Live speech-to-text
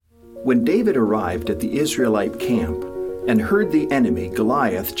When David arrived at the Israelite camp and heard the enemy,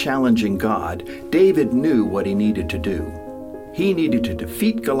 Goliath, challenging God, David knew what he needed to do. He needed to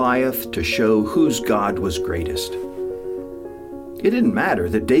defeat Goliath to show whose God was greatest. It didn't matter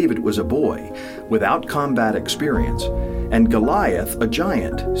that David was a boy without combat experience, and Goliath a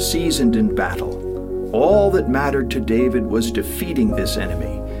giant seasoned in battle. All that mattered to David was defeating this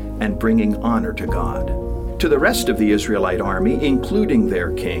enemy and bringing honor to God. To the rest of the Israelite army, including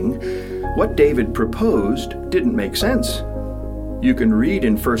their king, what David proposed didn't make sense. You can read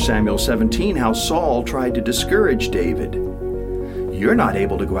in 1 Samuel 17 how Saul tried to discourage David. "You're not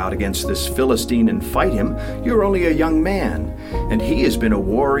able to go out against this Philistine and fight him. You're only a young man, and he has been a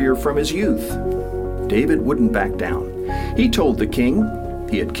warrior from his youth." David wouldn't back down. He told the king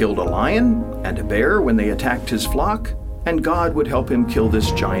he had killed a lion and a bear when they attacked his flock, and God would help him kill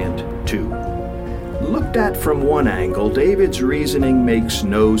this giant too. Looked at from one angle, David's reasoning makes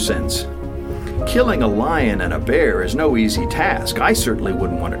no sense. Killing a lion and a bear is no easy task. I certainly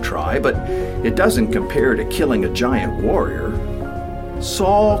wouldn't want to try, but it doesn't compare to killing a giant warrior.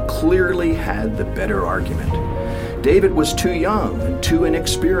 Saul clearly had the better argument. David was too young and too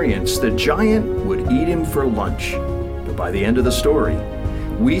inexperienced. The giant would eat him for lunch. But by the end of the story,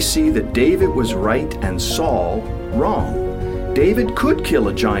 we see that David was right and Saul wrong. David could kill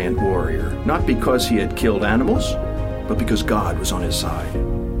a giant warrior, not because he had killed animals, but because God was on his side.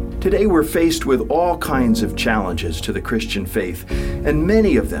 Today we're faced with all kinds of challenges to the Christian faith, and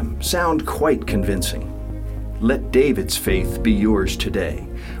many of them sound quite convincing. Let David's faith be yours today.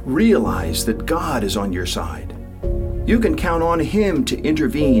 Realize that God is on your side. You can count on Him to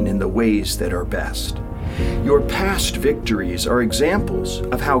intervene in the ways that are best. Your past victories are examples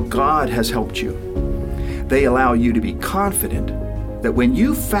of how God has helped you. They allow you to be confident that when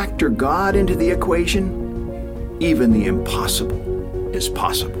you factor God into the equation, even the impossible is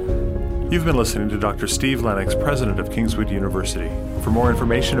possible. You've been listening to Dr. Steve Lennox, president of Kingswood University. For more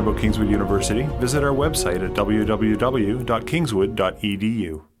information about Kingswood University, visit our website at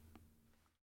www.kingswood.edu.